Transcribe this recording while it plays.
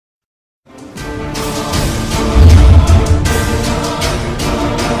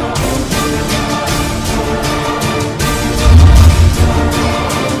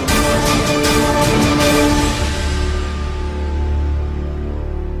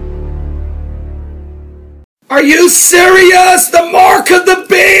Are you serious? The mark of the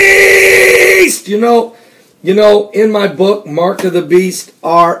beast! You know, in my book, Mark of the Beast,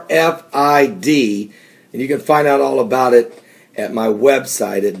 RFID, and you can find out all about it at my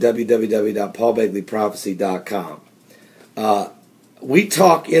website at www.paulbegleyprophecy.com. We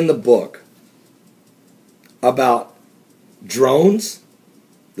talk in the book about drones,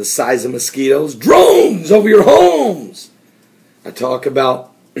 the size of mosquitoes, drones over your homes. I talk about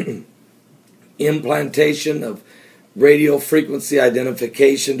implantation of radio frequency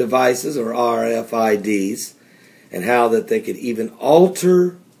identification devices, or RFIDs, and how that they could even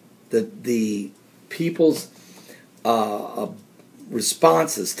alter the people's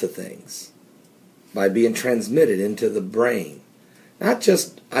responses to things by being transmitted into the brain. Not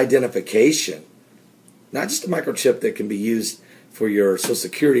just identification, not just a microchip that can be used for your Social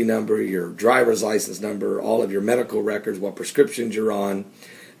Security number, your driver's license number, all of your medical records, what prescriptions you're on,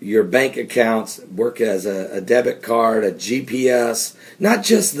 your bank accounts, work as a debit card, a GPS. Not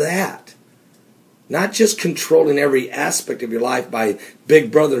just that. Not just controlling every aspect of your life by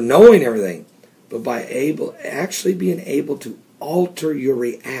Big Brother knowing everything, but by actually being able to alter your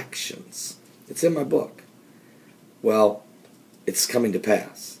reactions. It's in my book. Well, it's coming to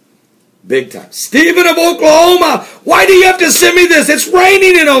pass. Big time. Stephen of Oklahoma, why do you have to send me this? It's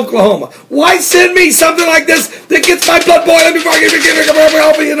raining in Oklahoma. Why send me something like this that gets my blood boiling before I get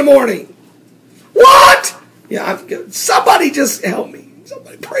help me in the morning? What? Yeah, somebody just help me.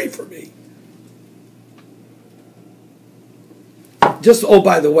 Somebody pray for me. Just, oh,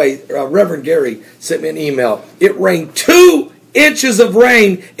 by the way, Reverend Gary sent me an email. It rained 2 inches of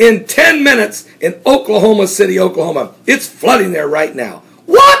rain in 10 minutes in Oklahoma City, Oklahoma. It's flooding there right now.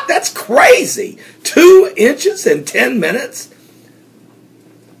 What? That's crazy. 2 inches in 10 minutes?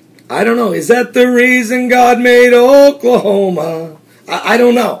 I don't know. Is that the reason God made Oklahoma? I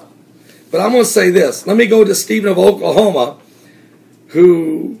don't know. But I'm going to say this. Let me go to Stephen of Oklahoma,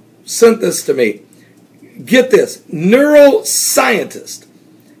 who sent this to me. Get this. Neuroscientists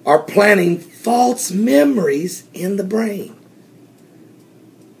are planting false memories in the brain.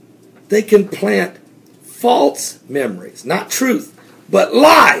 They can plant false memories, not truth, but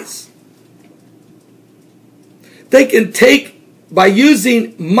lies. They can take, by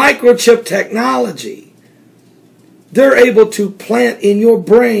using microchip technology, they're able to plant in your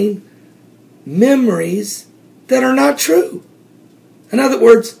brain memories that are not true. In other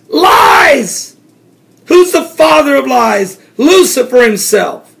words, lies. Who's the father of lies? Lucifer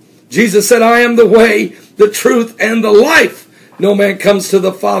himself. Jesus said, I am the way, the truth, and the life. No man comes to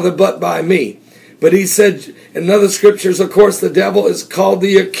the Father but by me. But he said in other scriptures, of course, the devil is called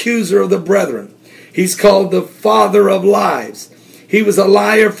the accuser of the brethren. He's called the father of lies. He was a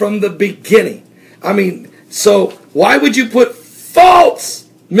liar from the beginning. I mean, so why would you put false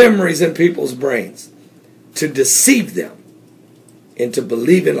memories in people's brains? To deceive them into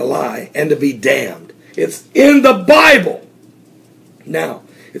believing a lie and to be damned. It's in the Bible. Now,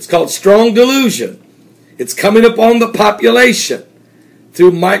 it's called strong delusion. It's coming upon the population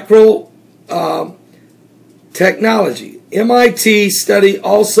through micro technology. MIT study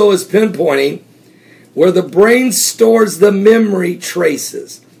also is pinpointing where the brain stores the memory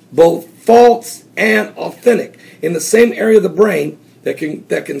traces, both false and authentic, in the same area of the brain that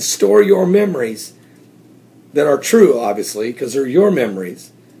can store your memories that are true, obviously, because they're your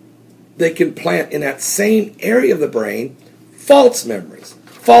memories. They can plant in that same area of the brain false memories,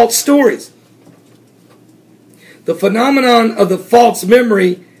 false stories. The phenomenon of the false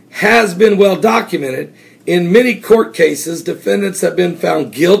memory has been well documented. In many court cases, defendants have been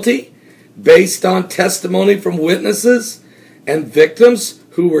found guilty based on testimony from witnesses and victims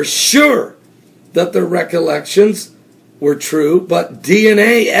who were sure that their recollections were true, but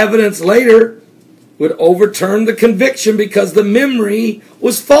DNA evidence later would overturn the conviction because the memory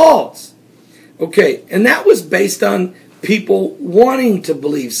was false. Okay, and that was based on people wanting to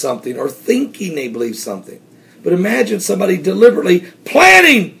believe something or thinking they believe something. But imagine somebody deliberately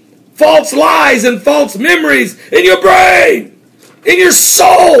planting false lies and false memories in your brain, in your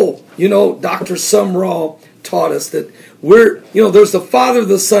soul. You know, Dr. Sumrall taught us that there's the Father,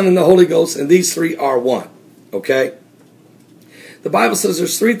 the Son, and the Holy Ghost, and these three are one. Okay? The Bible says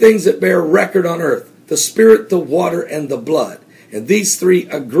there's 3 things that bear record on earth: the Spirit, the water, and the blood. And these 3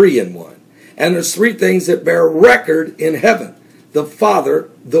 agree in one. And there's 3 things that bear record in heaven: the Father,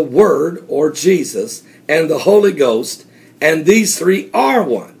 the Word, or Jesus, and the Holy Ghost. And these 3 are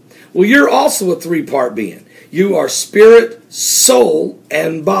one. Well, you're also a 3-part being. You are spirit, soul,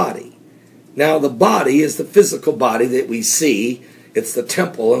 and body. Now, the body is the physical body that we see. It's the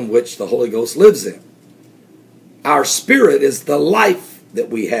temple in which the Holy Ghost lives in. Our spirit is the life that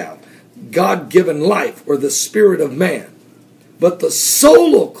we have. God-given life or the spirit of man. But the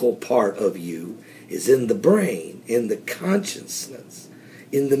soulical part of you is in the brain, in the consciousness,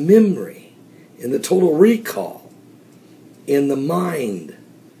 in the memory, in the total recall, in the mind.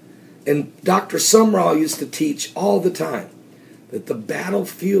 And Dr. Sumrall used to teach all the time that the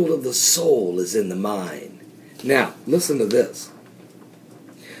battlefield of the soul is in the mind. Now, listen to this.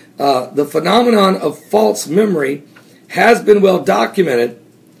 The phenomenon of false memory has been well documented.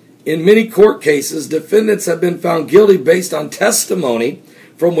 In many court cases, defendants have been found guilty based on testimony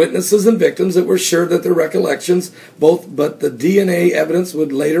from witnesses and victims that were sure that their recollections, but the DNA evidence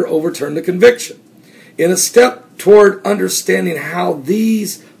would later overturn the conviction. In a step toward understanding how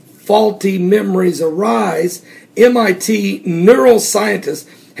these faulty memories arise, MIT neuroscientists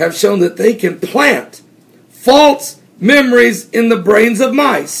have shown that they can plant false memories in the brains of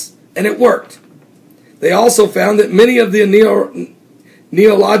mice, and it worked. They also found that many of the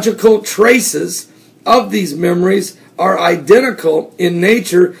neurological traces of these memories are identical in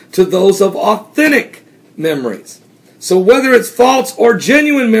nature to those of authentic memories. So whether it's false or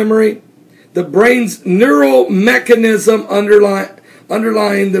genuine memory, the brain's neural mechanism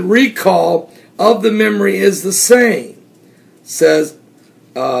underlying the recall of the memory is the same, says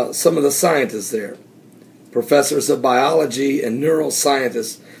some of the scientists there, professors of biology and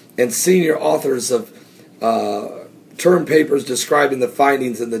neuroscientists and senior authors of term papers describing the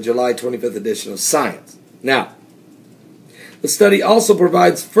findings in the July 25th edition of Science. Now, the study also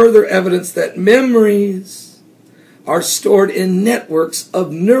provides further evidence that memories are stored in networks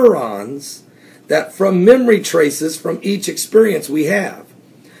of neurons that from memory traces from each experience we have,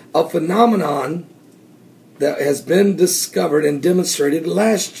 a phenomenon that has been discovered and demonstrated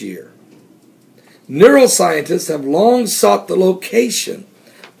last year. Neuroscientists have long sought the location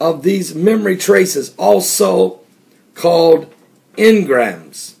of these memory traces, also called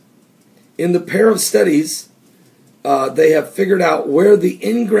engrams. In the pair of studies, they have figured out where the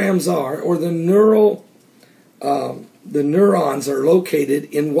engrams are, or the neurons are located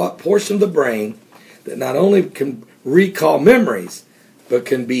in what portion of the brain that not only can recall memories, but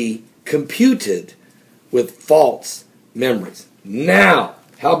can be computed with false memories. Now,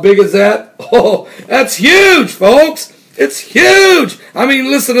 how big is that? Oh, that's huge, folks. It's huge. I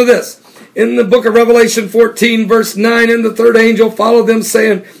mean, listen to this. In the book of Revelation 14, verse 9, and the third angel followed them,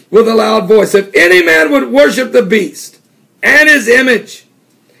 saying with a loud voice, if any man would worship the beast and his image,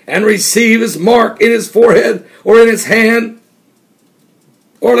 and receive his mark in his forehead or in his hand,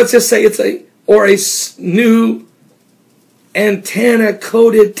 or let's just say it's a new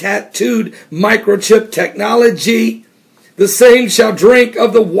antenna-coated, tattooed microchip technology, the same shall drink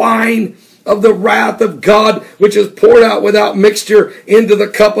of the wine of the wrath of God, which is poured out without mixture into the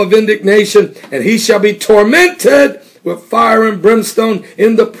cup of indignation, and he shall be tormented with fire and brimstone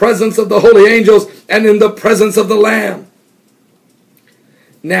in the presence of the holy angels and in the presence of the Lamb.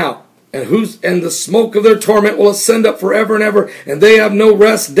 Now, and the smoke of their torment will ascend up forever and ever, and they have no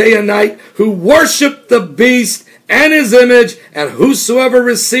rest day and night, who worship the beast and his image, and whosoever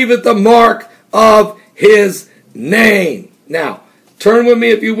receiveth the mark of his name. Now, turn with me,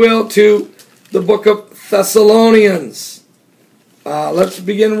 if you will, to the book of Thessalonians. Let's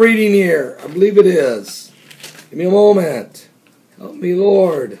begin reading here. I believe it is. Give me a moment. Help me,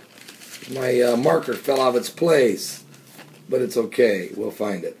 Lord. My marker fell out of its place, but it's okay. We'll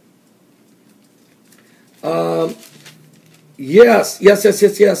find it. Yes.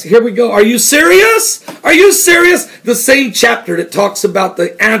 Here we go. Are you serious? Are you serious? The same chapter that talks about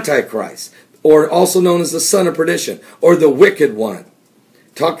the Antichrist, or also known as the son of perdition, or the wicked one,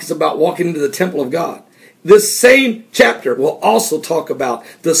 talks about walking into the temple of God. This same chapter will also talk about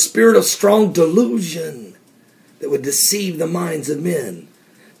the spirit of strong delusion that would deceive the minds of men.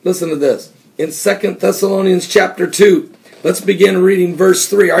 Listen to this. In 2 Thessalonians chapter 2, let's begin reading verse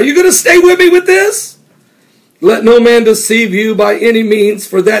 3. Are you going to stay with me with this? Let no man deceive you by any means,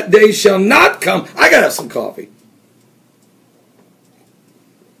 for that day shall not come. I got to have some coffee.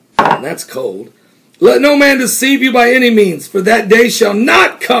 That's cold. Let no man deceive you by any means, for that day shall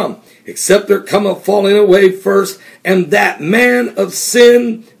not come, except there come a falling away first, and that man of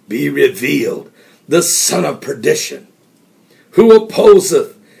sin be revealed, the son of perdition, who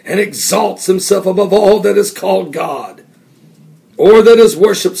opposeth and exalts himself above all that is called God, or that is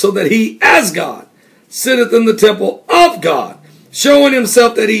worshipped, so that he, as God, sitteth in the temple of God, showing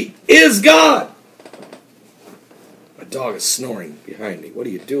himself that he is God. My dog is snoring behind me. What are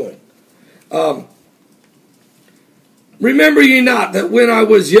you doing? Remember ye not that when I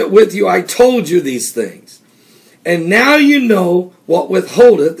was yet with you, I told you these things. And now you know what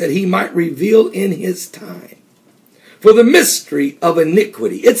withholdeth, that he might reveal in his time. For the mystery of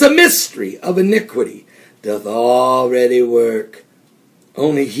iniquity, it's a mystery of iniquity, doth already work.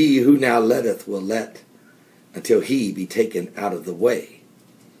 Only he who now letteth will let, until he be taken out of the way.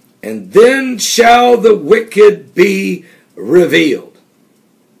 And then shall the wicked be revealed,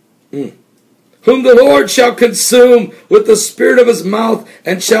 whom the Lord shall consume with the spirit of his mouth,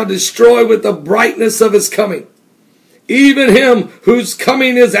 and shall destroy with the brightness of his coming. Even him whose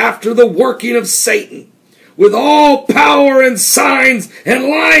coming is after the working of Satan, with all power and signs and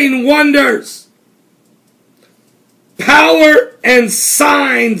lying wonders. Power and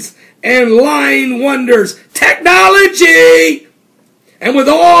signs and lying wonders. Technology! And with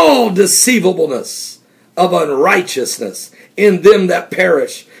all deceivableness of unrighteousness in them that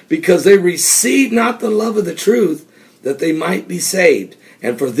perish, because they receive not the love of the truth, that they might be saved.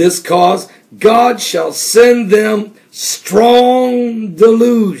 And for this cause God shall send them strong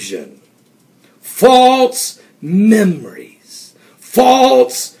delusion, false memories,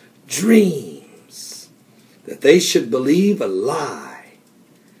 false dreams, that they should believe a lie,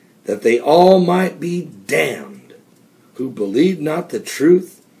 that they all might be damned, who believed not the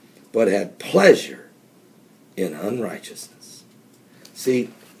truth, but had pleasure in unrighteousness. See,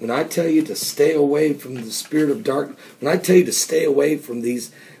 when I tell you to stay away from the spirit of darkness, when I tell you to stay away from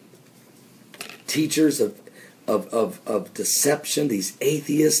these teachers of deception, these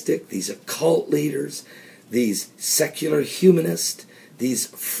atheistic, these occult leaders, these secular humanists, these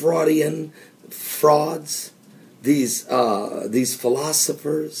frauds, these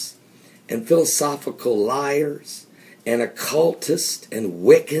philosophers and philosophical liars and occultists and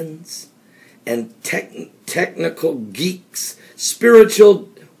Wiccans and technical geeks, spiritual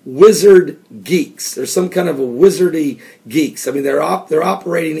wizard geeks. There's some kind of a wizardy geeks. I mean, they're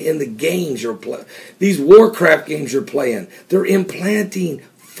operating in the games you're playing. These Warcraft games you're playing. They're implanting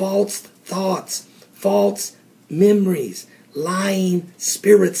false thoughts, false memories, lying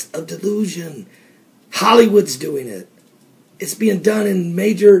spirits of delusion. Hollywood's doing it. It's being done in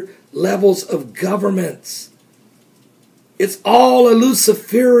major levels of governments. It's all a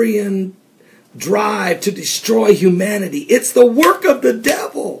Luciferian drive to destroy humanity. It's the work of the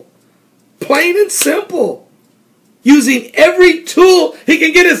devil. Plain and simple. Using every tool he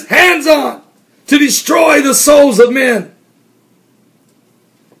can get his hands on to destroy the souls of men.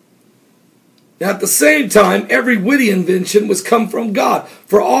 Now, at the same time, every witty invention was come from God.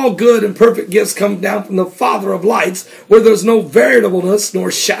 For all good and perfect gifts come down from the Father of lights, where there's no variableness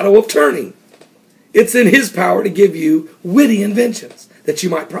nor shadow of turning. It's in his power to give you witty inventions that you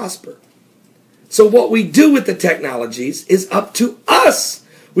might prosper. So what we do with the technologies is up to us.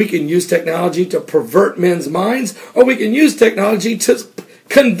 We can use technology to pervert men's minds, or we can use technology to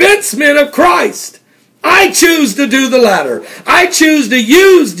convince men of Christ. I choose to do the latter. I choose to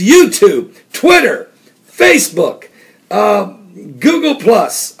use YouTube, Twitter, Facebook, Google+,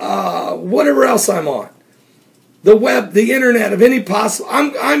 whatever else I'm on. The web, the internet of any possible.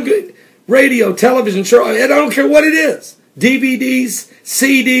 I'm good. Radio, television, show. I don't care what it is. DVDs,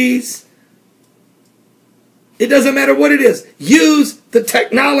 CDs. It doesn't matter what it is. Use the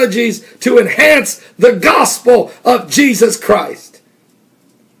technologies to enhance the gospel of Jesus Christ.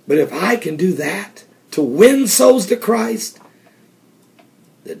 But if I can do that to win souls to Christ,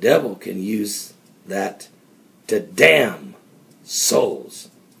 the devil can use that to damn souls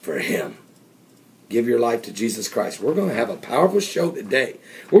for him. Give your life to Jesus Christ. We're going to have a powerful show today.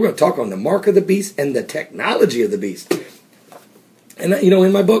 We're going to talk on the mark of the beast and the technology of the beast. And, you know,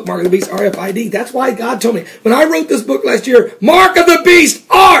 in my book, Mark of the Beast, RFID, that's why God told me, when I wrote this book last year, Mark of the Beast,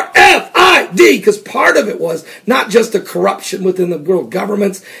 RFID, because part of it was not just the corruption within the world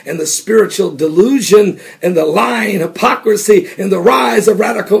governments and the spiritual delusion and the lying hypocrisy and the rise of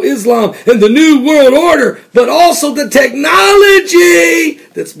radical Islam and the New World Order, but also the technology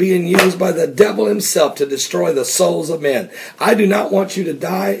that's being used by the devil himself to destroy the souls of men. I do not want you to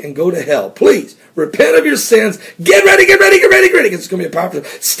die and go to hell. Please. Repent of your sins. Get ready, get ready, get ready, get ready. It's going to be a powerful.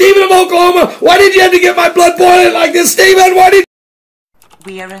 Stephen of Oklahoma, why did you have to get my blood boiling like this, Stephen? Why did...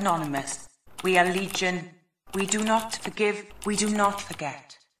 We are anonymous. We are legion. We do not forgive. We do not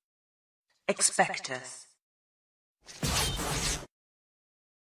forget. Expect us.